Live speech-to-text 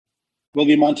Well,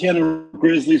 the Montana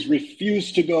Grizzlies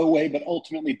refused to go away, but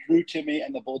ultimately Drew Timme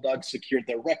and the Bulldogs secured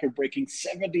their record-breaking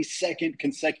 72nd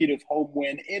consecutive home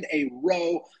win in a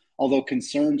row, although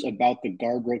concerns about the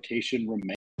guard rotation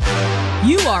remain.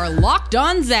 You are Locked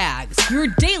On Zags, your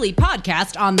daily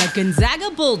podcast on the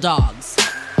Gonzaga Bulldogs.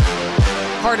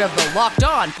 Part of the Locked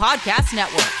On Podcast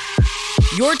Network,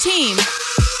 your team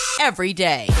every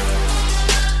day.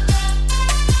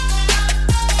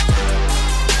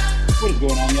 What is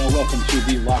going on, y'all? Welcome to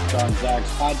the Locked On Zags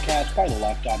podcast by the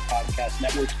Locked On Podcast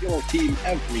Network, your team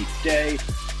every day.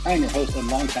 I'm your host and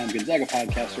longtime Gonzaga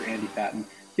podcaster, Andy Patton,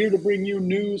 here to bring you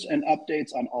news and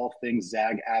updates on all things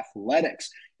Zag athletics.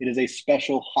 It is a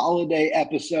special holiday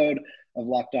episode of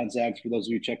Locked On Zags. For those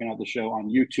of you checking out the show on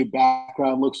YouTube,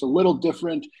 background looks a little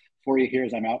different for you here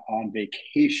as I'm out on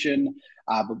vacation.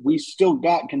 But we still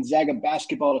got Gonzaga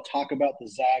basketball to talk about. The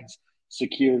Zags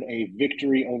secured a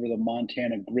victory over the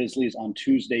Montana Grizzlies on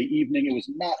Tuesday evening. It was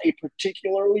not a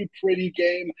particularly pretty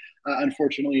game.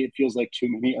 Unfortunately, it feels like too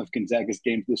many of Gonzaga's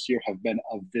games this year have been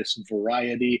of this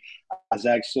variety.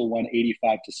 Zags still won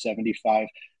 85-75,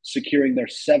 securing their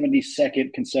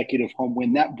 72nd consecutive home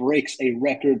win. That breaks a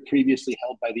record previously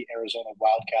held by the Arizona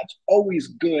Wildcats. Always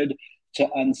good to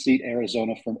unseat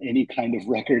Arizona from any kind of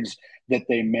records that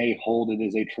they may hold. It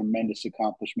is a tremendous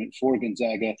accomplishment for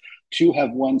Gonzaga to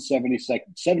have won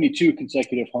 72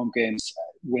 consecutive home games,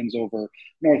 wins over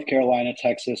North Carolina,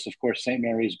 Texas, of course, St.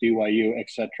 Mary's, BYU,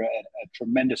 etc. A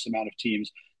tremendous amount of teams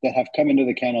that have come into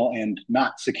the kennel and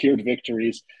not secured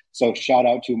victories. So shout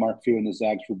out to Mark Few and the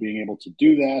Zags for being able to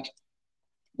do that.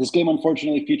 This game,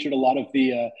 unfortunately, featured a lot of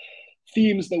the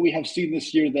themes that we have seen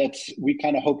this year that we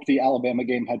kind of hoped the Alabama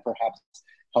game had perhaps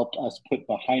helped us put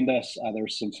behind us.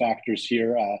 There's some factors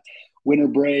here. Winter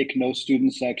break, no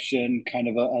student section, kind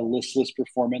of a listless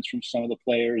performance from some of the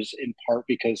players, in part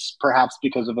because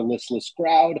of a listless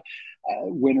crowd.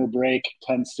 Winter break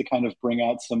tends to kind of bring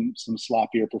out some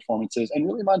sloppier performances. And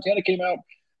really, Montana came out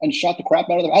and shot the crap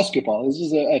out of the basketball. This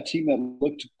is a team that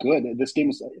looked good. This game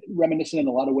was reminiscent in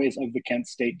a lot of ways of the Kent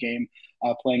State game,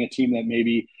 playing a team that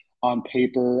maybe on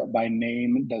paper, by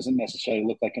name, doesn't necessarily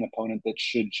look like an opponent that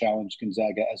should challenge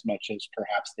Gonzaga as much as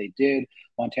perhaps they did.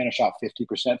 Montana shot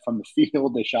 50% from the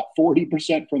field. They shot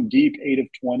 40% from deep, 8 of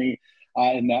 20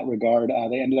 in that regard.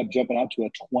 They ended up jumping out to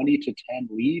a 20-10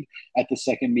 lead at the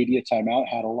second media timeout.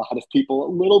 Had a lot of people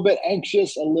a little bit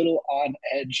anxious, a little on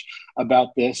edge about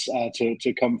this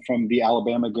to come from the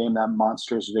Alabama game, that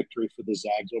monstrous victory for the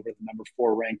Zags over the number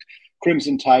 4 ranked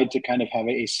Crimson Tide. To kind of have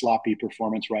a sloppy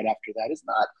performance right after that is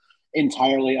not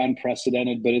entirely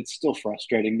unprecedented, but it's still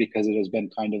frustrating because it has been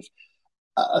kind of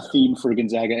a theme for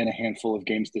Gonzaga in a handful of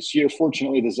games this year.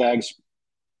 Fortunately, the Zags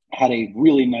had a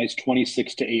really nice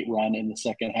 26-8 run in the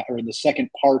second half, or in the second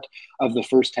part of the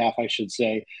first half, I should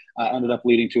say. Ended up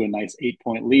leading to a nice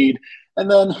 8-point lead, and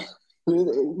then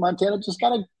Montana just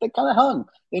kind of hung.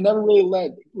 They never really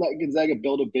let Gonzaga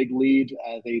build a big lead.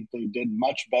 They did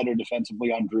much better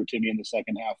defensively on Drew Timme in the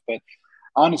second half, but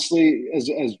honestly,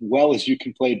 as well as you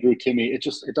can play Drew Timme,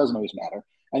 it doesn't always matter.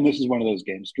 And this is one of those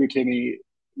games. Drew Timme,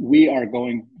 we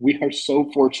are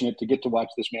so fortunate to get to watch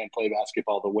this man play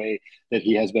basketball the way that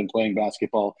he has been playing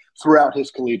basketball throughout his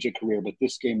collegiate career. But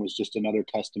this game was just another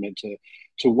testament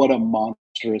to what a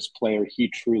monstrous player he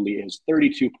truly is.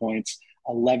 32 points,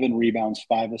 11 rebounds,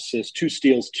 5 assists, 2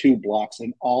 steals, 2 blocks,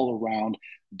 an all-around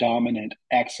dominant,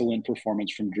 excellent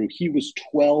performance from Drew. He was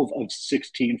 12 of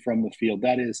 16 from the field.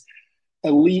 That is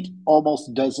elite.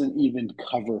 Almost doesn't even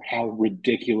cover how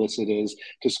ridiculous it is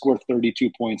to score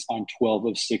 32 points on 12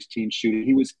 of 16 shooting.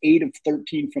 He was 8 of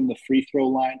 13 from the free throw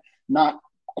line. Not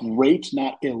great,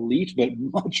 not elite, but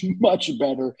much, much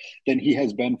better than he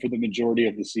has been for the majority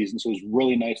of the season. So it was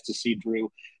really nice to see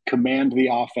Drew command the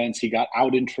offense. He got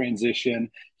out in transition.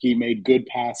 He made good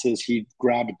passes. He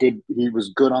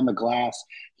was good on the glass.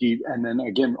 And then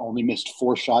again, only missed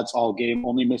 4 shots all game,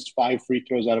 only missed 5 free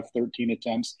throws out of 13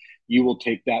 attempts. You will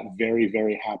take that very,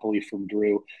 very happily from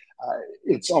Drew.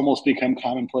 It's almost become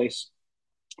commonplace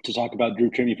to talk about Drew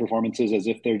Timme performances as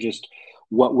if they're just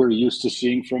what we're used to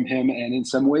seeing from him. And in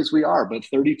some ways we are, but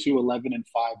 32, 11, and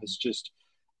 5 is just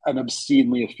an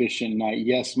obscenely efficient night.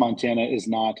 Yes, Montana is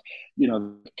not,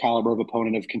 the caliber of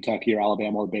opponent of Kentucky or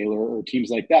Alabama or Baylor or teams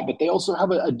like that, but they also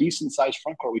have a decent sized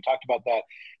front court. We talked about that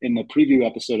in the preview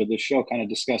episode of this show, kind of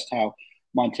discussed how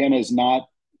Montana is not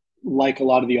like a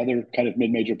lot of the other kind of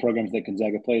mid-major programs that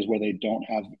Gonzaga plays, where they don't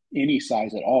have any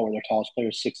size at all, where their tallest player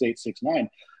is 6'8", 6'9".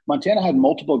 Montana had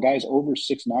multiple guys over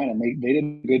 6'9", and they did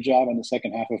a good job in the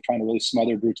second half of trying to really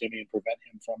smother Drew Timme and prevent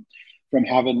him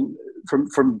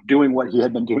from doing what he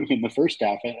had been doing in the first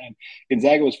half. And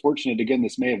Gonzaga was fortunate. Again,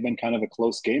 this may have been kind of a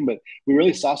close game, but we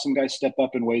really saw some guys step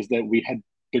up in ways that we had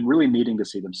been really needing to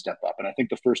see them step up. And I think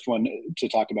the first one to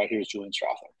talk about here is Julian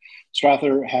Strawther.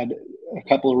 Strawther had a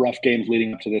couple of rough games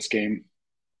leading up to this game.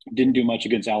 Didn't do much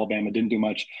against Alabama, didn't do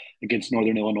much against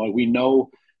Northern Illinois. We know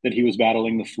that he was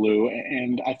battling the flu,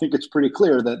 and I think it's pretty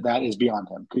clear that that is beyond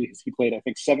him. He played, I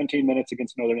think, 17 minutes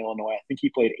against Northern Illinois. I think he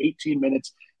played 18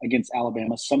 minutes against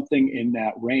Alabama, something in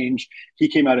that range. He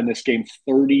came out in this game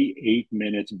 38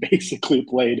 minutes, basically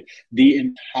played the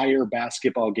entire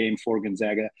basketball game for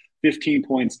Gonzaga, 15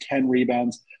 points, 10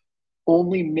 rebounds,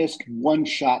 only missed one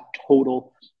shot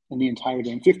total in the entire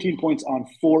game, 15 points on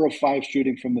 4 of 5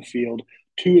 shooting from the field,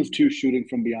 2 of 2 shooting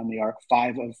from beyond the arc,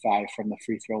 5 of 5 from the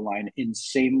free throw line.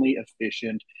 Insanely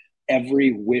efficient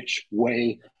every which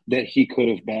way that he could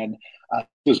have been.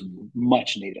 Was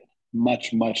much needed,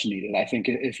 much needed. I think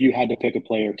if you had to pick a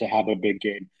player to have a big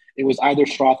game, it was either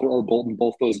Strawther or Bolton.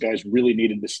 Both those guys really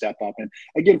needed to step up. And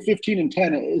again, 15 and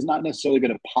 10 is not necessarily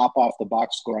going to pop off the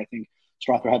box score. I think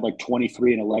Strawther had like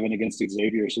 23 and 11 against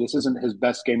Xavier. So this isn't his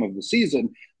best game of the season.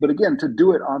 But again, to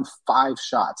do it on 5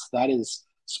 shots, that is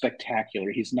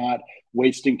spectacular. He's not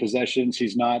wasting possessions.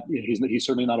 He's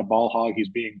certainly not a ball hog. He's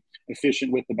being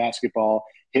efficient with the basketball,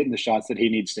 hitting the shots that he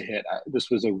needs to hit. This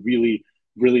was a really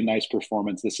nice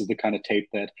performance. This is the kind of tape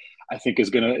that I think is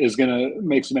gonna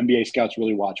make some NBA scouts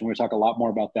really watch. And we're gonna talk a lot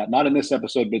more about that. Not in this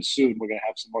episode, but soon we're gonna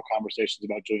have some more conversations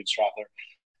about Julian Strawther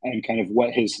and kind of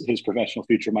what his professional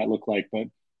future might look like. But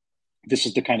this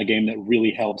is the kind of game that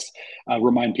really helps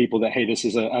remind people that, hey, this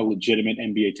is a legitimate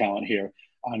NBA talent here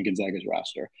on Gonzaga's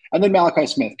roster. And then Malachi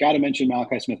Smith. Got to mention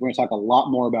Malachi Smith. We're going to talk a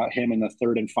lot more about him in the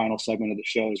third and final segment of the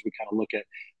show as we kind of look at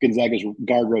Gonzaga's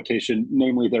guard rotation,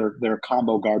 namely their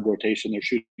combo guard rotation, their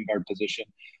shooting guard position.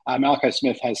 Malachi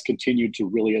Smith has continued to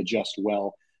really adjust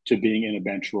well to being in a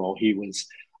bench role. He was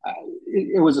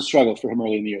it was a struggle for him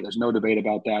early in the year. There's no debate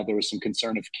about that. There was some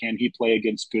concern of, can he play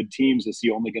against good teams? Is he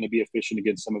only going to be efficient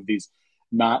against some of these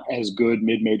not as good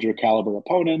mid-major caliber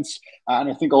opponents? And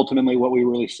I think ultimately what we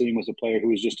were really seeing was a player who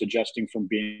was just adjusting from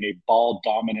being a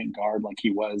ball-dominant guard like he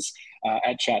was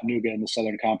at Chattanooga in the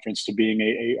Southern Conference to being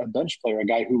a bench player, a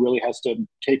guy who really has to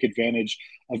take advantage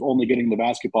of only getting the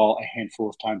basketball a handful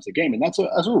of times a game. And that's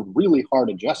a really hard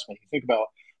adjustment. You think about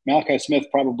Malachi Smith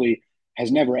probably has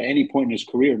never at any point in his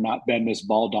career not been this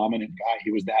ball-dominant guy.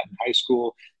 He was that in high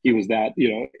school. He was that,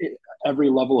 every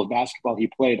level of basketball he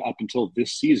played up until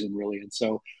this season, really. And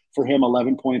so for him,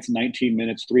 11 points, 19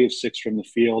 minutes, 3 of 6 from the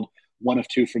field, 1 of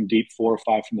 2 from deep, 4 of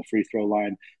 5 from the free throw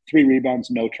line, 3 rebounds,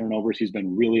 no turnovers. He's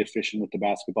been really efficient with the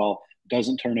basketball,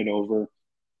 doesn't turn it over.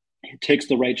 He takes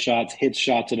the right shots, hits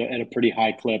shots at a pretty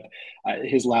high clip.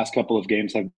 His last couple of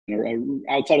games have been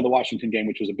outside of the Washington game,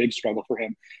 which was a big struggle for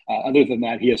him. Other than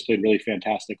that, he has played really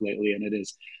fantastic lately, and it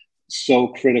is so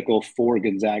critical for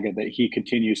Gonzaga that he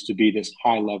continues to be this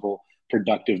high-level,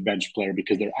 productive bench player,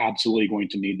 because they're absolutely going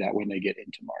to need that when they get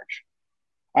into March.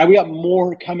 All right, we got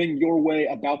more coming your way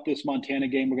about this Montana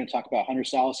game. We're going to talk about Hunter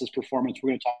Salas's performance. We're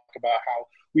going to talk about how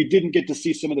we didn't get to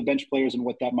see some of the bench players and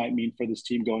what that might mean for this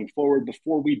team going forward.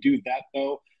 Before we do that,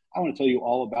 though, I want to tell you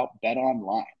all about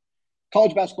BetOnline.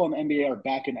 College basketball and the NBA are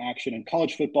back in action, and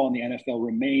college football and the NFL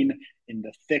remain in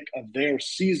the thick of their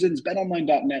seasons.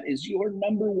 BetOnline.net is your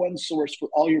number one source for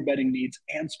all your betting needs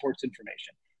and sports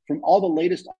information. From all the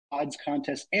latest odds,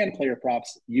 contests, and player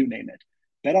props, you name it.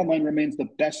 BetOnline remains the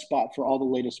best spot for all the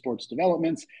latest sports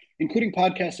developments, including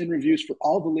podcasts and reviews for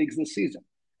all the leagues this season.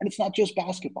 And it's not just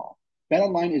basketball.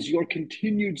 BetOnline is your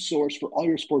continued source for all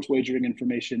your sports wagering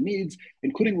information needs,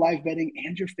 including live betting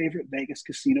and your favorite Vegas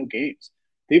casino games.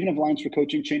 They even have lines for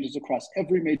coaching changes across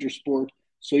every major sport,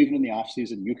 so even in the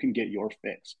offseason, you can get your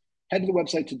fix. Head to the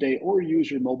website today or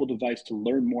use your mobile device to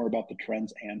learn more about the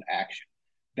trends and action.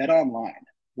 BetOnline,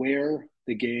 where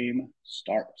the game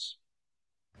starts.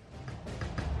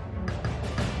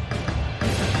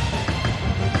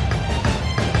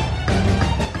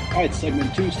 All right,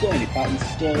 segment 2, still Andy Patton,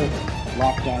 still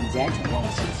Locked On Zags. I want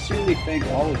to sincerely thank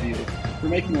all of you for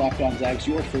making Locked On Zags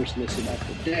your first listen of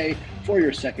the day. For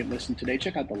your second listen today,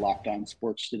 check out the Locked On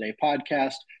Sports Today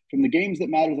podcast. From the games that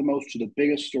matter the most to the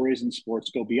biggest stories in sports,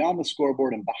 go beyond the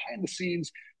scoreboard and behind the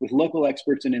scenes with local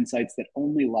experts and insights that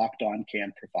only Locked On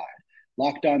can provide.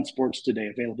 Locked On Sports Today,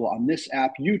 available on this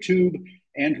app, YouTube,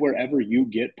 and wherever you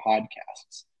get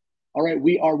podcasts. All right,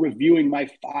 we are reviewing my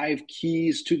 5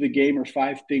 keys to the game, or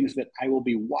 5 things that I will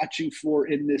be watching for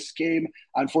in this game.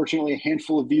 Unfortunately, a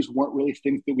handful of these weren't really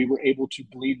things that we were able to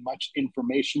glean much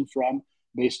information from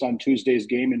based on Tuesday's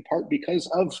game, in part because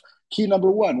of key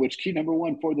number 1, which key number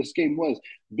 1 for this game was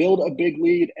build a big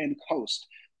lead and coast.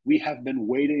 We have been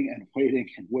waiting and waiting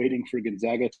and waiting for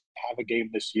Gonzaga to have a game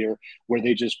this year where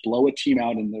they just blow a team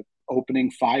out in the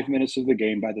opening 5 minutes of the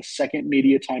game. By the second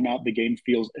media timeout, the game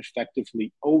feels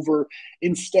effectively over.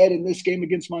 Instead, in this game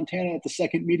against Montana, at the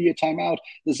second media timeout,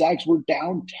 the Zags were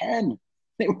down 10.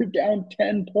 They were down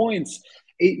 10 points.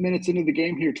 8 minutes into the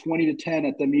game here, 20-10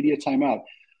 at the media timeout.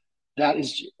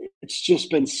 It's just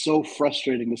been so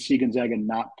frustrating to see Gonzaga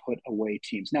not put away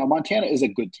teams. Now, Montana is a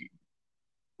good team.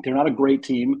 They're not a great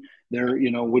team. They're,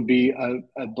 would be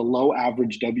a below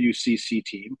average WCC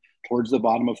team towards the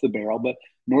bottom of the barrel. But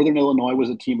Northern Illinois was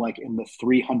a team like in the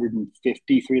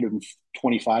 350,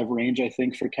 325 range, I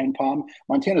think, for KenPom.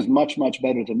 Montana's much, much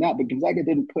better than that. But Gonzaga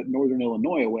didn't put Northern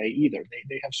Illinois away either.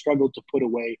 They have struggled to put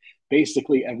away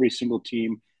basically every single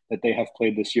team that they have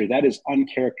played this year. That is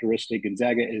uncharacteristic.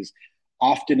 Gonzaga is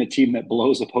often a team that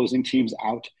blows opposing teams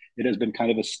out. It has been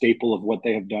kind of a staple of what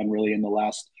they have done really in the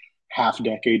last half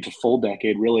decade to full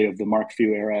decade, really, of the Mark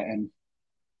Few era. And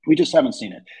we just haven't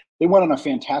seen it. They went on a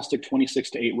fantastic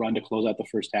 26-8 run to close out the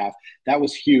first half. That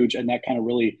was huge. And that kind of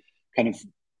really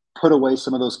put away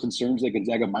some of those concerns that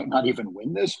Gonzaga might not even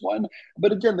win this one.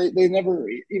 But again, they never,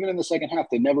 even in the second half,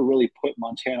 they never really put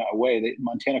Montana away.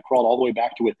 Montana crawled all the way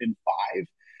back to within 5.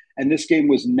 And this game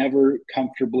was never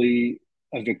comfortably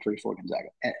a victory for Gonzaga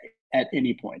at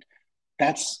any point.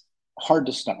 That's hard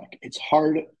to stomach. It's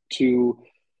hard to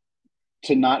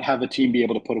not have a team be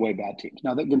able to put away bad teams.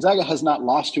 Now, that Gonzaga has not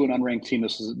lost to an unranked team.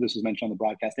 This is mentioned on the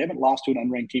broadcast. They haven't lost to an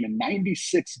unranked team in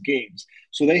 96 games.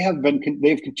 So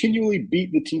they've continually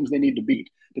beat the teams they need to beat,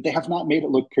 but they have not made it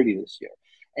look pretty this year.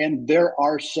 And there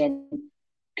are some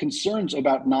concerns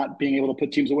about not being able to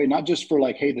put teams away, not just for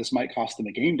like, hey, this might cost them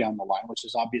a game down the line, which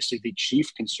is obviously the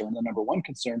chief concern, the number one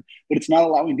concern, but it's not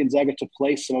allowing Gonzaga to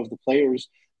play some of the players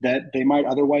that they might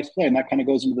otherwise play. And that kind of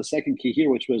goes into the second key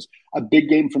here, which was a big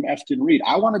game from Efton Reid.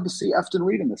 I wanted to see Efton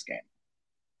Reid in this game.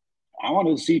 I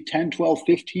wanted to see 10, 12,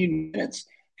 15 minutes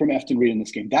from Efton Reid in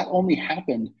this game. That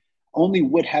only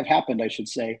would have happened, I should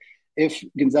say, if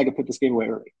Gonzaga put this game away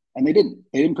early. And they didn't.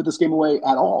 They didn't put this game away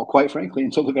at all, quite frankly,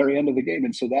 until the very end of the game.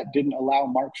 And so that didn't allow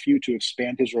Mark Few to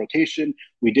expand his rotation.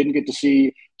 We didn't get to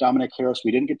see Dominic Harris.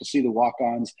 We didn't get to see the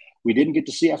walk-ons. We didn't get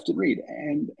to see Efton Reid.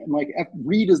 And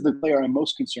Reid is the player I'm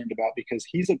most concerned about because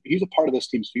he's a part of this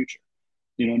team's future.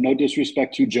 No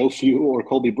disrespect to Joe Few or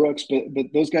Colby Brooks, but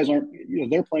those guys aren't,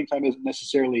 their playing time isn't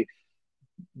necessarily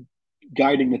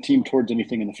guiding the team towards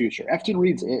anything in the future. Efton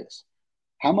Reid's is.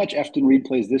 How much Efton Reid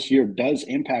plays this year does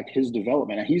impact his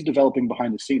development. And he's developing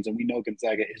behind the scenes. And we know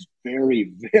Gonzaga is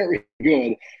very, very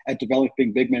good at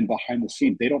developing big men behind the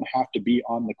scenes. They don't have to be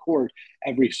on the court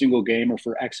every single game or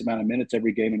for X amount of minutes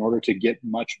every game in order to get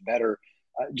much better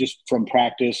just from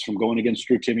practice, from going against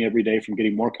Drew Timme every day, from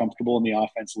getting more comfortable in the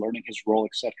offense, learning his role,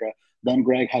 etc. Ben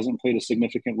Gregg hasn't played a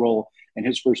significant role in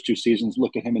his first 2 seasons.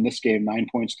 Look at him in this game, 9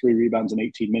 points, 3 rebounds in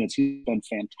 18 minutes. He's been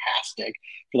fantastic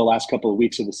for the last couple of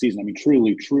weeks of the season. I mean,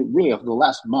 truly, really over the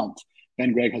last month,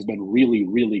 Ben Gregg has been really,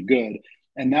 really good.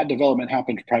 And that development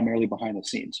happened primarily behind the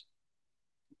scenes.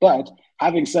 But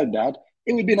having said that,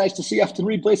 it would be nice to see Efton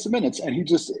Reid play some minutes. And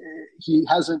he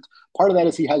hasn't, part of that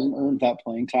is he hasn't earned that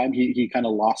playing time. He kind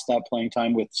of lost that playing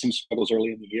time with some struggles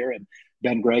early in the year, and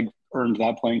Ben Gregg earned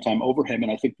that playing time over him.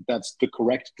 And I think that's the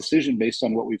correct decision based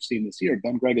on what we've seen this year.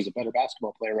 Ben Gregg is a better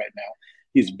basketball player right now.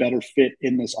 He's better fit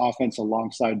in this offense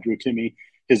alongside Drew Timme.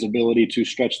 His ability to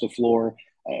stretch the floor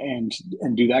and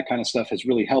do that kind of stuff has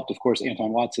really helped. Of course,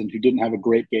 Anton Watson, who didn't have a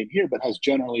great game here, but has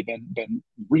generally been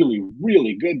really,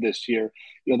 really good this year.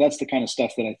 That's the kind of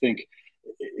stuff that I think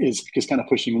is kind of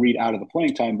pushing Reid out of the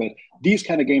playing time. But these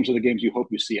kind of games are the games you hope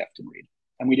you see Efton Reid.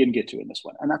 And we didn't get to in this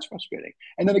one. And that's frustrating.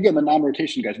 And then again, the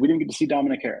non-rotation guys, we didn't get to see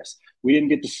Dominic Harris. We didn't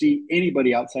get to see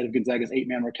anybody outside of Gonzaga's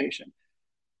 8-man rotation.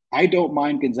 I don't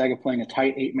mind Gonzaga playing a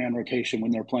tight 8-man rotation when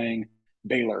they're playing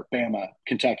Baylor, Bama,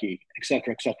 Kentucky, et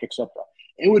cetera, et cetera, et cetera.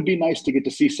 It would be nice to get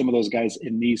to see some of those guys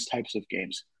in these types of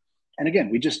games. And again,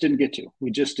 we just didn't get to. We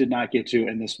just did not get to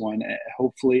in this one.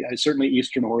 Hopefully, certainly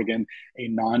Eastern Oregon, a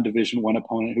non-Division I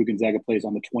opponent who Gonzaga plays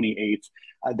on the 28th.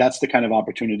 That's the kind of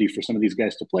opportunity for some of these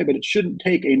guys to play. But it shouldn't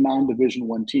take a non-Division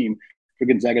I team for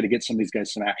Gonzaga to get some of these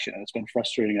guys some action. And it's been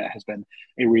frustrating. That has been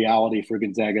a reality for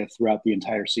Gonzaga throughout the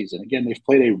entire season. Again, they've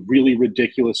played a really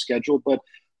ridiculous schedule, but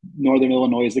Northern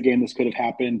Illinois is the game this could have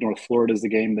happened. North Florida is the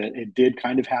game that it did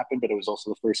kind of happen, but it was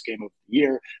also the first game of the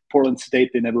year. Portland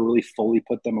State, they never really fully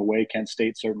put them away. Kent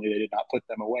State, certainly they did not put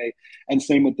them away. And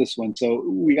same with this one. So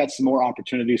we got some more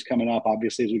opportunities coming up,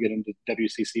 obviously, as we get into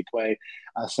WCC play.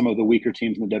 Some of the weaker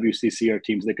teams in the WCC are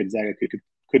teams that Gonzaga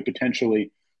could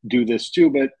potentially do this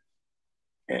too. But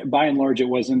by and large, there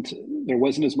wasn't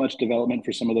as much development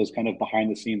for some of those kind of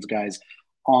behind-the-scenes guys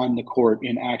on the court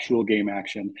in actual game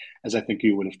action as I think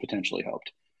you would have potentially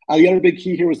hoped. The other big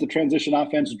key here was the transition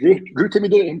offense. Drew Timme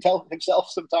did it himself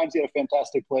sometimes. He had a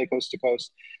fantastic play coast to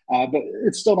coast, but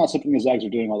it's still not something the Zags are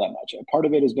doing all that much. Part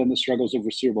of it has been the struggles of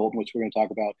Rasir Bolton, which we're going to talk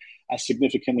about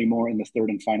significantly more in the third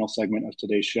and final segment of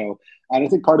today's show. And I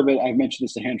think part of it, I've mentioned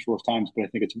this a handful of times, but I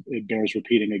think it bears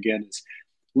repeating again, is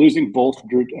losing both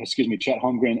Chet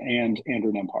Holmgren and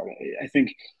Andrew Nembhard. I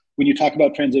think when you talk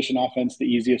about transition offense, the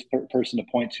easiest person to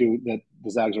point to that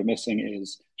the Zags are missing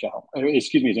is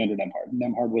Andrew Nembhard.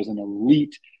 Nembhard was an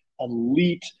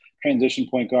elite transition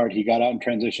point guard. He got out in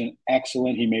transition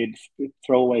excellent. He made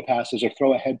throwaway passes or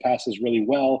throw ahead passes really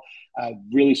well,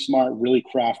 really smart, really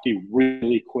crafty,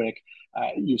 really quick.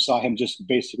 You saw him just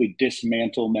basically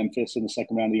dismantle Memphis in the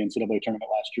second round of the NCAA tournament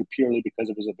last year purely because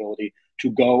of his ability to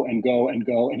go and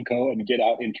get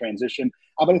out in transition.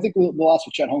 But I think the loss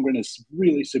of Chet Holmgren is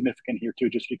really significant here too,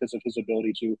 just because of his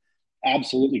ability to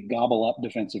absolutely gobble up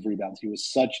defensive rebounds. He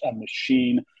was such a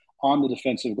machine on the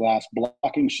defensive glass.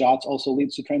 Blocking shots also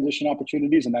leads to transition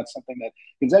opportunities, and that's something that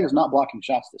Gonzaga is not blocking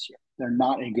shots this year. They're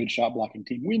not a good shot blocking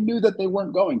team. We knew that they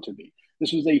weren't going to be.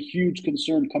 This was a huge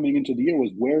concern coming into the year, was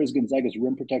where is Gonzaga's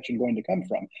rim protection going to come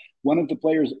from? One of the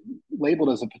players labeled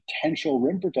as a potential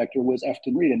rim protector was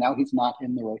Efton Reid, and now he's not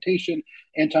in the rotation.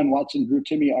 Anton Watson's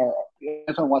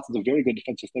a very good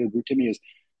defensive player. Drew Timme is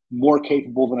more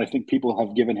capable than I think people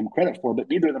have given him credit for, but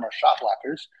neither of them are shot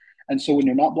blockers. And so when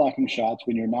you're not blocking shots,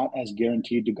 when you're not as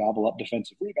guaranteed to gobble up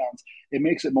defensive rebounds, it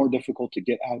makes it more difficult to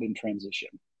get out in transition.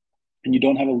 And you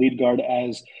don't have a lead guard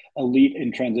as elite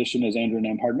in transition as Andrew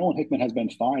Nembhard. Nolan Hickman has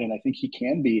been fine, and I think he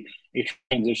can be a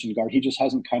transition guard. He just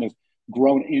hasn't kind of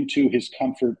grown into his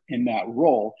comfort in that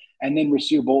role. And then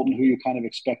Rasir Bolton, who you kind of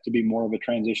expect to be more of a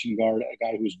transition guard, a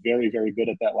guy who's very, very good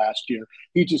at that last year.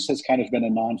 He just has kind of been a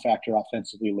non-factor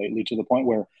offensively lately, to the point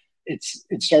where it's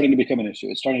starting to become an issue.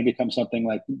 It's starting to become something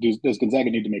like, does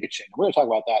Gonzaga need to make a change? We're going to talk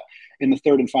about that in the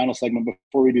third and final segment.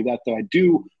 Before we do that, though, I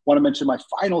do want to mention my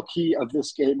final key of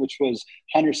this game, which was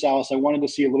Hunter Sallis. I wanted to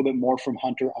see a little bit more from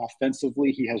Hunter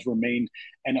offensively. He has remained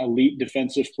an elite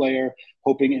defensive player,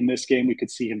 hoping in this game we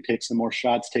could see him take some more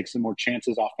shots, take some more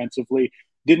chances offensively.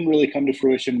 Didn't really come to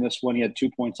fruition in this one. He had 2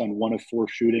 points on 1 of 4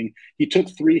 shooting. He took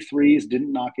 3 threes,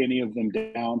 didn't knock any of them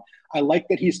down. I like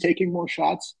that he's taking more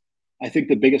shots. I think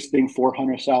the biggest thing for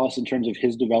Hunter Sallis in terms of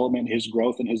his development, his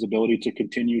growth, and his ability to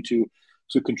continue to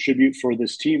contribute for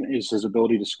this team is his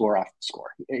ability to score off the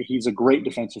score. He's a great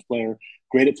defensive player,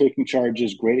 great at taking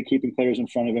charges, great at keeping players in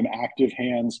front of him, active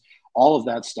hands, all of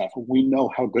that stuff. We know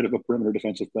how good of a perimeter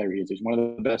defensive player he is. He's one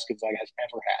of the best Gonzaga has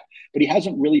ever had. But he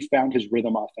hasn't really found his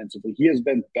rhythm offensively. He has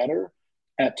been better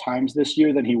at times this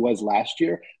year than he was last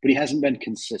year, but he hasn't been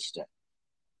consistent.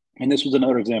 And this was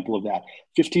another example of that.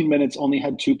 15 minutes, only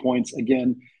had 2 points.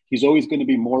 Again, he's always going to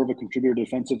be more of a contributor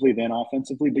defensively than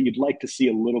offensively, but you'd like to see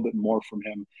a little bit more from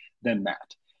him than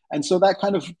that. And so that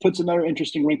kind of puts another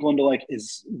interesting wrinkle into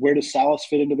where does Sallis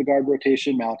fit into the guard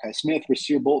rotation? Malachi Smith,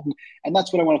 Rasir Bolton. And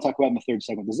that's what I want to talk about in the third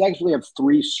segment. The Zags really have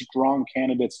 3 strong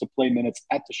candidates to play minutes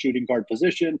at the shooting guard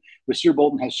position. Rasir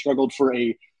Bolton has struggled for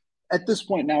at this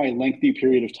point now, a lengthy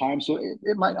period of time. So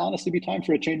it might honestly be time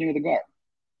for a changing of the guard.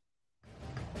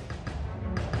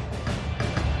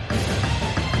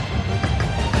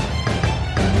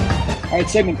 All right,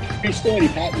 segment 3 still. Eddie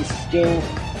Patton is still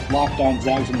locked on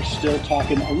Zags, and we're still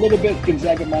talking a little bit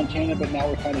Gonzaga, Montana, but now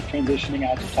we're kind of transitioning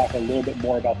out to talk a little bit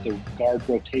more about the guard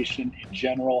rotation in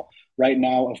general. Right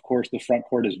now, of course, the front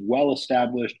court is well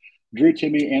established. Drew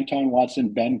Timme, Anton Watson,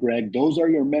 Ben Gregg, those are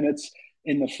your minutes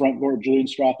in the front court. Julian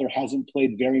Strawther hasn't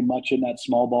played very much in that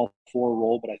small ball 4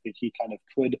 role, but I think he kind of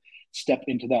could step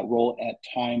into that role at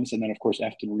times. And then, of course,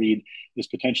 Efton Reid is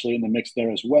potentially in the mix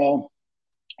there as well.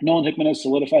 Nolan Hickman has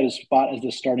solidified his spot as the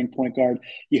starting point guard.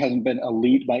 He hasn't been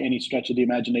elite by any stretch of the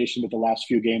imagination, but the last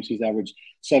few games he's averaged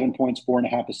 7 points,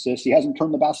 4.5 assists. He hasn't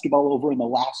turned the basketball over in the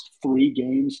last 3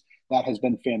 games. That has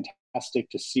been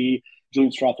fantastic to see.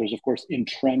 Julian Strawther is, of course,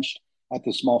 entrenched at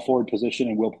the small forward position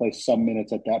and will play some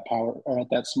minutes at that at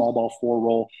that small ball 4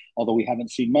 role, although we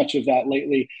haven't seen much of that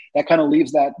lately. That kind of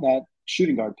leaves that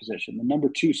shooting guard position, the number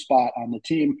 2 spot on the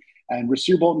team. And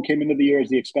Rasir Bolton came into the year as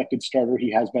the expected starter.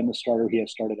 He has been the starter. He has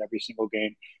started every single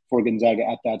game for Gonzaga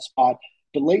at that spot.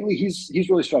 But lately, he's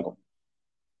really struggled.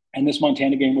 And this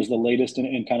Montana game was the latest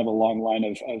in kind of a long line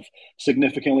of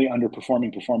significantly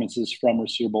underperforming performances from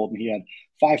Rasir Bolton. He had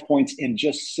 5 points in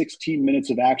just 16 minutes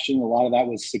of action. A lot of that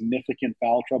was significant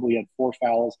foul trouble. He had 4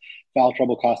 fouls. Foul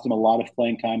trouble cost him a lot of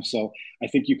playing time. So I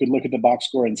think you could look at the box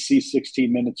score and see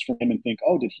 16 minutes from him and think,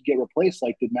 oh, did he get replaced?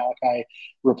 Did Malachi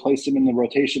replace him in the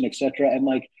rotation, et cetera? And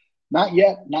not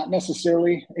yet, not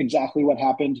necessarily exactly what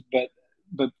happened, but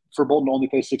but for Bolton to only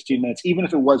play 16 minutes, even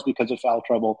if it was because of foul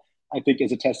trouble, I think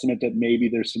is a testament that maybe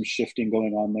there's some shifting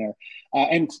going on there.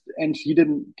 And he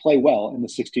didn't play well in the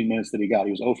 16 minutes that he got.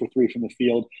 He was 0 for 3 from the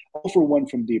field, 0 for 1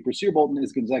 from deep. Rasir Bolton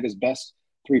is Gonzaga's best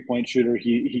three-point shooter.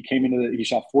 He came he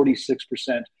shot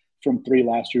 46% from three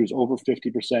last year. He was over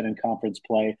 50% in conference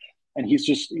play, and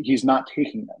he's not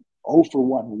taking them. 0 for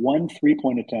 1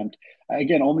 3-point attempt.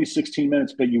 Again, only 16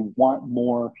 minutes, but you want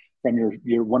more from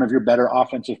your one of your better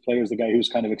offensive players, the guy who's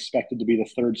kind of expected to be the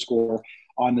third scorer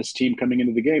on this team coming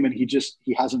into the game. And he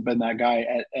hasn't been that guy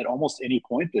at almost any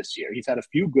point this year. He's had a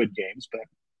few good games, but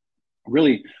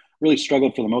really, really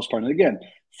struggled for the most part. And again,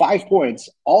 5 points,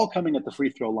 all coming at the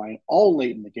free throw line, all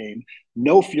late in the game.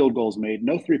 No field goals made,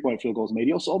 no 3-point field goals made.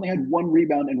 He also only had 1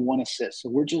 rebound and 1 assist. So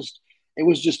it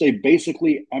was just a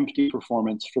basically empty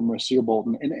performance from Rasir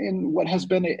Bolton in what has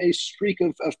been a streak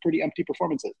of pretty empty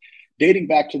performances. Dating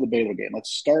back to the Baylor game, let's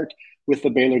start with the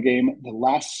Baylor game. The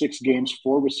last 6 games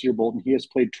for Rasir Bolton, he has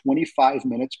played 25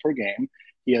 minutes per game.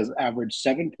 He has averaged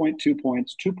 7.2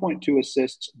 points, 2.2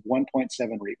 assists, 1.7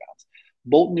 rebounds.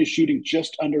 Bolton is shooting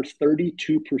just under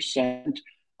 32%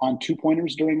 on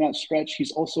 2-pointers during that stretch.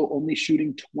 He's also only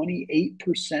shooting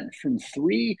 28% from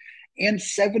 3 and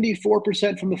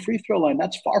 74% from the free throw line.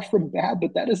 That's far from bad,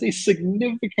 but that is a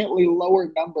significantly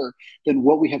lower number than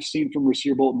what we have seen from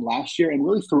Rasir Bolton last year and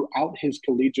really throughout his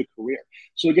collegiate career.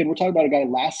 So again, we're talking about a guy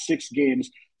last 6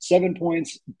 games, 7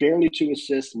 points, barely 2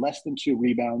 assists, less than 2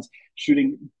 rebounds,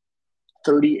 shooting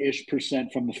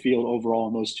 30-ish% from the field overall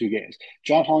in those 2 games.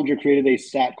 John Hollinger created a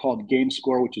stat called Game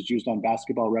Score, which is used on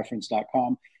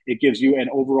basketballreference.com. It gives you an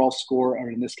overall score,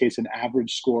 or in this case, an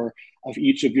average score of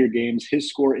each of your games. His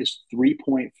score is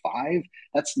 3.5.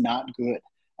 That's not good.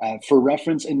 For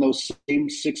reference, in those same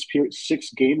 6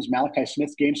 games, Malachi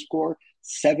Smith's game score,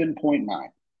 7.9.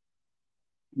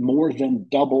 More than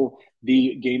double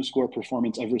the game score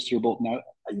performance of Rasir Bolton. Now,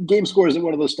 game score isn't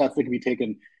one of those stats that can be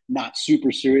taken not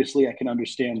super seriously. I can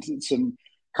understand some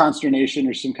consternation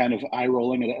or some kind of eye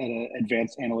rolling at an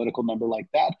advanced analytical number like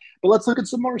that. But let's look at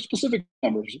some more specific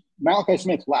numbers. Malachi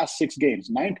Smith, last 6 games,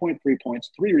 9.3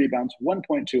 points, 3 rebounds,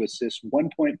 1.2 assists,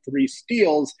 1.3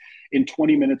 steals in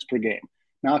 20 minutes per game.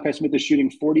 Malachi Smith is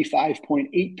shooting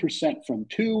 45.8% from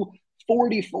 2,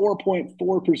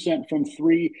 44.4% from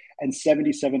 3, and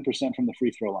 77% from the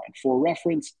free throw line. For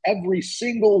reference, every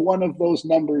single one of those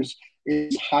numbers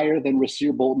is higher than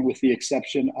Rasir Bolton, with the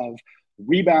exception of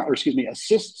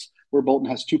assists, where Bolton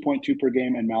has 2.2 per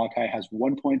game and Malachi has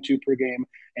 1.2 per game,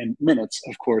 and minutes,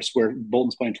 of course, where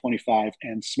Bolton's playing 25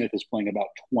 and Smith is playing about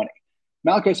 20.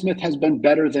 Malachi Smith has been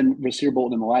better than Rasir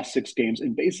Bolton in the last 6 games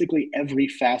in basically every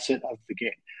facet of the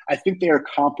game. I think they are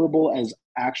comparable as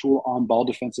actual on-ball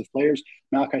defensive players.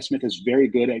 Malachi Smith is very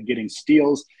good at getting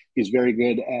steals. He's very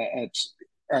good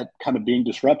at kind of being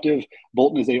disruptive.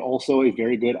 Bolton is also a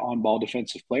very good on-ball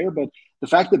defensive player, but the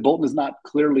fact that Bolton is not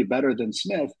clearly better than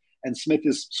Smith, and Smith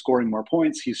is scoring more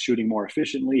points, he's shooting more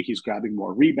efficiently, he's grabbing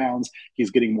more rebounds,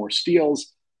 he's getting more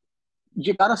steals,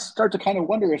 you got to start to kind of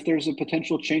wonder if there's a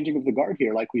potential changing of the guard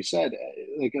here, like we said,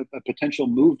 like a potential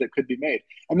move that could be made.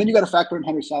 And then you got to factor in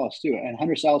Hunter Sallis too. And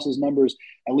Hunter Sallis's numbers,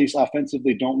 at least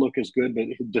offensively, don't look as good, but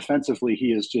defensively,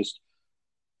 he is just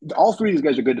 – all 3 of these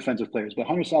guys are good defensive players, but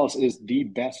Hunter Sallis is the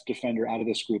best defender out of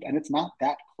this group, and it's not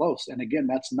that close. And again,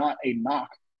 that's not a knock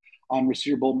on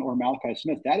Rasir Bolton or Malachi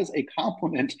Smith. That is a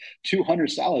compliment to Hunter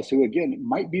Sallis, who, again,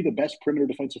 might be the best perimeter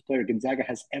defensive player Gonzaga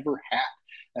has ever had.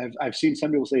 I've seen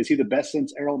some people say, is he the best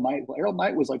since Errol Knight? Well, Errol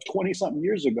Knight was like 20-something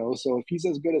years ago, so if he's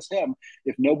as good as him,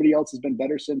 if nobody else has been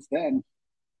better since then,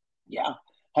 yeah,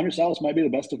 Hunter Sallis might be the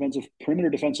best perimeter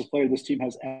defensive player this team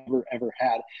has ever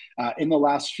had. In the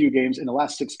last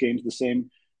 6 games, the same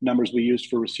numbers we used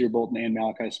for Rasir Bolton and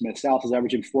Malachi Smith. Sallis is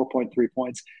averaging 4.3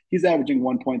 points. He's averaging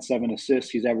 1.7 assists.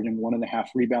 He's averaging 1.5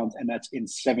 rebounds, and that's in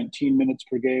 17 minutes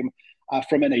per game.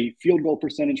 From a field goal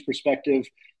percentage perspective,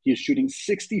 he is shooting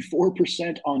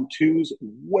 64% on 2s,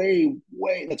 way.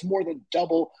 That's more than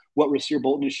double what Rasir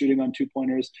Bolton is shooting on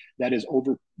 2-pointers. That is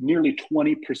over nearly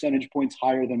 20 percentage points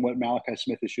higher than what Malachi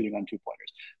Smith is shooting on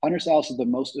 2-pointers. Hunter Sallis is the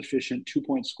most efficient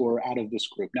 2-point scorer out of this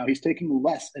group. Now, he's taking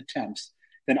less attempts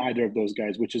than either of those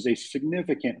guys, which is a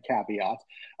significant caveat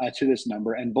to this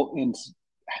number. And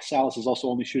Sallis is also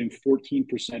only shooting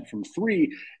 14% from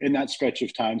 3 in that stretch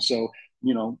of time. So,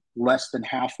 less than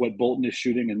half what Bolton is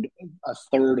shooting and a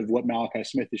third of what Malachi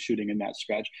Smith is shooting in that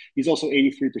stretch. He's also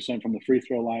 83% from the free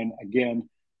throw line. Again,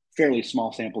 fairly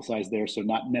small sample size there, so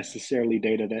not necessarily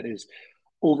data that is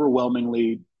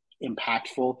overwhelmingly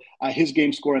impactful. His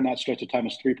game score in that stretch of time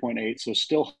is 3.8, so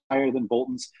still higher than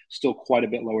Bolton's, still quite a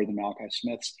bit lower than Malachi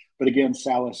Smith's. But again,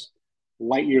 Sallis,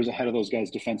 light years ahead of those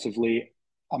guys defensively.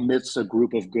 amidst a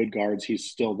group of good guards, he's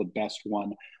still the best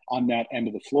one on that end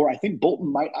of the floor. I think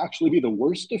Bolton might actually be the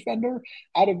worst defender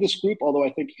out of this group, although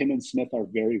I think him and Smith are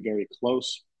very, very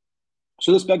close.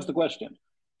 So this begs the question,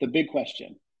 the big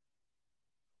question.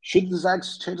 Should the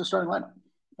Zags change the starting lineup?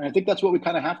 And I think that's what we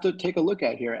kind of have to take a look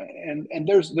at here. And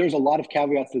there's a lot of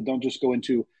caveats that don't just go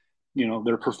into,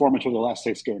 their performance over the last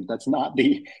 6 games. That's not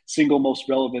the single most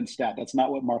relevant stat. That's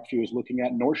not what Mark Few is looking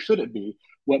at, nor should it be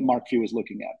what Mark Few is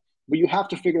looking at. But you have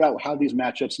to figure out how these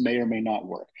matchups may or may not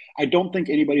work. I don't think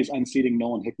anybody's unseating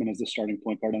Nolan Hickman as the starting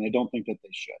point guard, and I don't think that they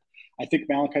should. I think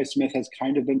Malachi Smith has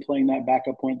kind of been playing that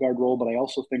backup point guard role, but I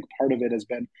also think part of it has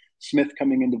been Smith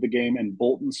coming into the game and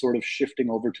Bolton sort of shifting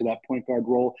over to that point guard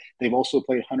role. They've also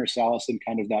played Hunter Sallis in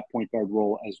kind of that point guard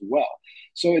role as well.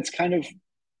 So it's kind of,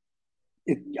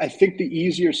 I think the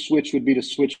easier switch would be to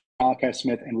switch Malachi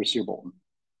Smith and Rasir Bolton.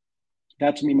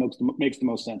 That to me makes the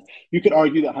most sense. You could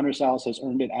argue that Hunter Sallis has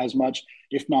earned it as much,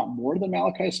 if not more, than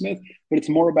Malachi Smith, but it's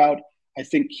more about, I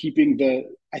think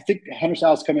Hunter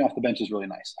Sallis coming off the bench is really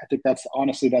nice. I think that's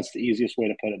the easiest way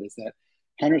to put it, is that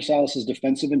Hunter Sallis'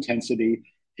 defensive intensity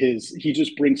he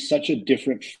just brings such a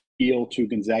different feel to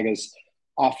Gonzaga's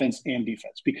offense and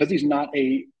defense, because he's not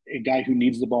a guy who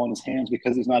needs the ball in his hands,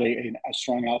 because he's not a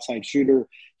strong outside shooter.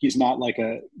 He's not like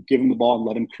give him the ball and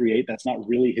let him create. That's not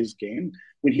really his game.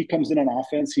 When he comes in on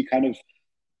offense, he can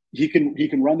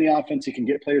run the offense. He can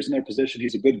get players in their position.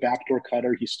 He's a good backdoor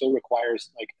cutter. He still requires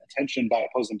attention by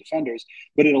opposing defenders,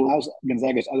 but it allows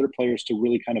Gonzaga's other players to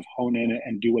really kind of hone in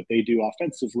and do what they do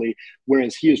offensively.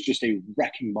 Whereas he is just a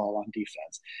wrecking ball on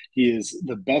defense. He is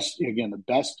the best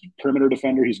perimeter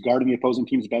defender. He's guarding the opposing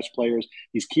team's best players.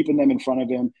 He's keeping them in front of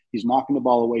him. He's knocking the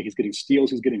ball away. He's getting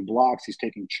steals. He's getting blocks. He's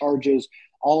taking charges,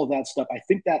 all of that stuff. I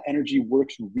think that energy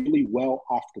works really well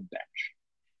off the bench.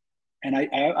 And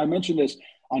I mentioned this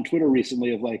on Twitter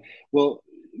recently of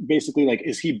basically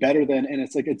is he better than, and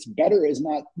it's better is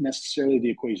not necessarily the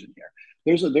equation here.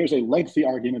 There's a lengthy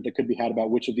argument that could be had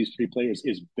about which of these 3 players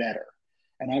is better.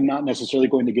 And I'm not necessarily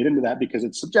going to get into that because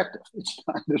it's subjective.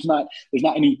 There's not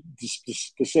any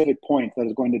specific point that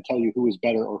is going to tell you who is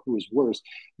better or who is worse.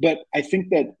 But I think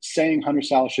that saying Hunter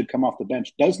Sallis should come off the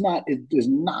bench is not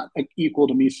equal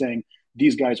to me saying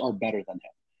these guys are better than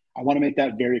him. I want to make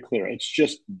that very clear. It's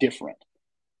just different.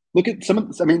 Look at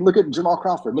look at Jamal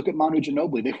Crawford. Look at Manu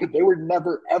Ginobili. They were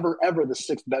never, ever, ever the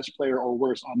 6th best player or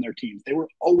worse on their teams. They were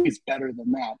always better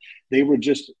than that. They were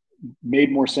just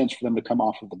made more sense for them to come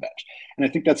off of the bench. And I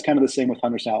think that's kind of the same with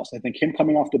Hunter Sallis. I think him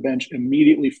coming off the bench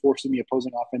immediately forcing the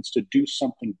opposing offense to do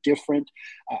something different.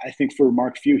 I think for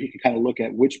Mark Few, he can kind of look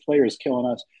at which player is killing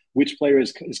us, which player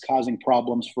is causing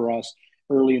problems for us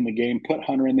early in the game, put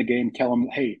Hunter in the game, tell him,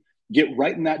 hey, get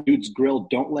right in that dude's grill.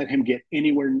 Don't let him get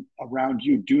anywhere around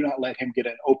you. Do not let him get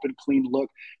an open, clean look.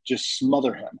 Just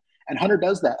smother him. And Hunter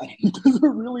does that. He does a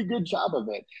really good job of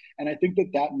it. And I think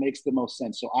that makes the most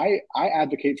sense. So I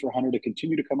advocate for Hunter to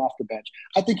continue to come off the bench.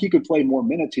 I think he could play more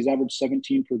minutes. He's averaged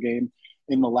 17 per game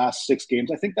in the last 6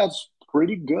 games. I think that's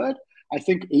pretty good. I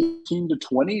think 18 to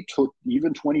 20 to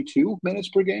even 22 minutes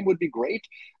per game would be great,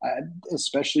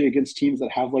 especially against teams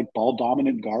that have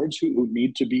ball-dominant guards who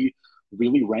need to be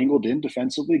really wrangled in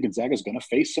defensively. Gonzaga's going to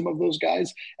face some of those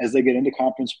guys as they get into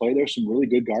conference play. There's some really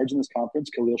good guards in this conference.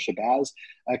 Khalil Shabazz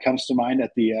comes to mind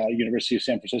at the University of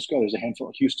San Francisco. There's a handful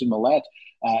of Houston Millett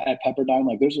at Pepperdine.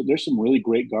 There's some really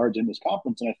great guards in this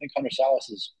conference, and I think Hunter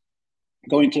Sallis is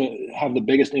going to have the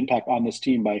biggest impact on this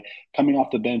team by coming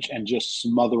off the bench and just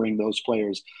smothering those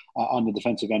players on the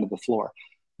defensive end of the floor.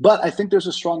 But I think there's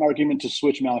a strong argument to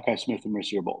switch Malachi Smith and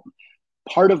Rasir Bolton.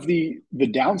 Part of the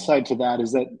downside to that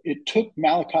is that it took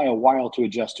Malachi a while to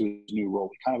adjust to his new role.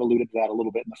 We kind of alluded to that a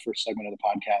little bit in the first segment of the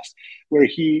podcast, where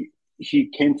he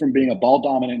came from being a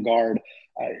ball-dominant guard,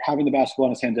 having the basketball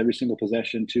in his hands every single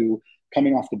possession, to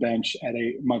coming off the bench at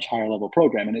a much higher level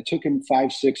program. And it took him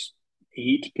 5, 6,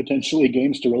 8 potentially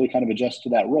games to really kind of adjust to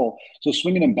that role. So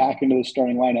swinging him back into the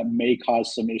starting lineup may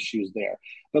cause some issues there.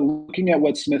 But looking at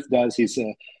what Smith does,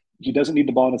 he doesn't need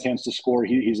the ball in his hands to score.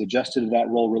 He's adjusted to that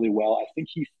role really well. I think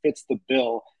he fits the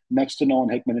bill next to Nolan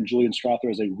Hickman and Julian Strawther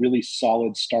as a really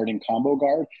solid starting combo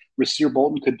guard. Rasir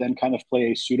Bolton could then kind of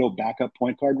play a pseudo backup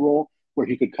point guard role where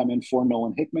he could come in for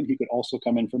Nolan Hickman. He could also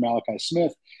come in for Malachi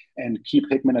Smith and keep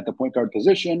Hickman at the point guard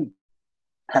position.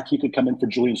 Heck, he could come in for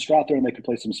Julian Strawther and they could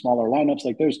play some smaller lineups.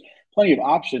 There's plenty of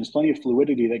options, plenty of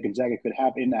fluidity that Gonzaga could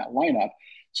have in that lineup.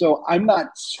 So I'm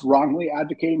not strongly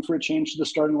advocating for a change to the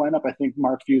starting lineup. I think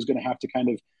Mark Few is going to have to kind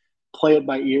of play it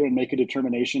by ear and make a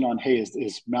determination on, hey,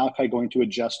 is Malachi going to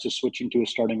adjust to switching to a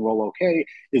starting role okay?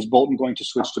 Is Bolton going to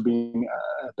switch to being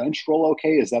a bench role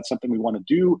okay? Is that something we want to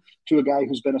do to a guy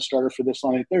who's been a starter for this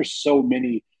long? There's so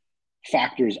many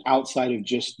factors outside of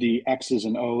just the X's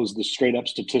and O's, the straight up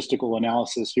statistical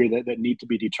analysis here that need to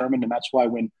be determined. And that's why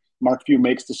when Mark Few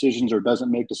makes decisions or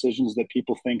doesn't make decisions that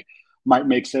people think might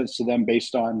make sense to them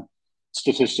based on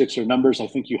statistics or numbers, I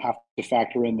think you have to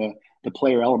factor in the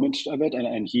player elements of it.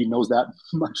 And he knows that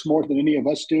much more than any of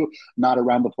us do, not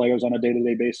around the players on a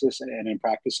day-to-day basis and in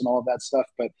practice and all of that stuff.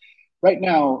 But right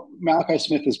now, Malachi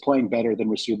Smith is playing better than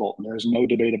Rasir Bolton. There's no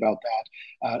debate about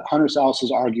that. Hunter Sallis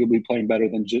is arguably playing better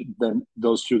than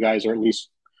those two guys, or at least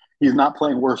he's not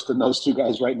playing worse than those two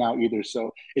guys right now either.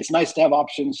 So it's nice to have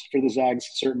options for the Zags,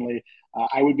 certainly.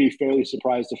 I would be fairly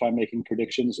surprised if I'm making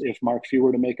predictions if Mark Few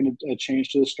were to make a change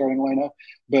to the starting lineup.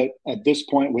 But at this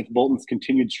point, with Bolton's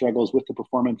continued struggles with the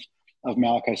performance of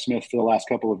Malachi Smith for the last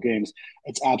couple of games,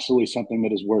 it's absolutely something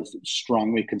that is worth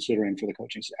strongly considering for the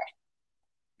coaching staff.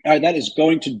 All right, that is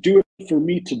going to do it for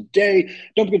me today.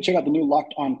 Don't forget to check out the new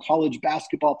Locked On College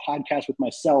Basketball podcast with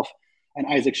myself and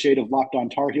Isaac Shade of Locked On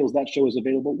Tar Heels. That show is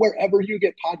available wherever you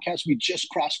get podcasts. We just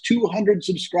crossed 200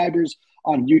 subscribers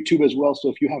on YouTube as well. So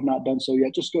if you have not done so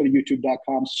yet, just go to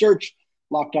youtube.com, search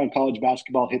Locked On College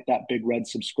Basketball, hit that big red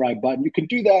subscribe button. You can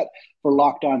do that for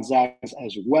Locked On Zags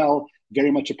as well. Very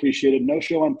much appreciated. No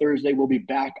show on Thursday. We'll be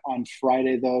back on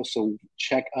Friday, though, so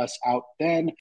check us out then.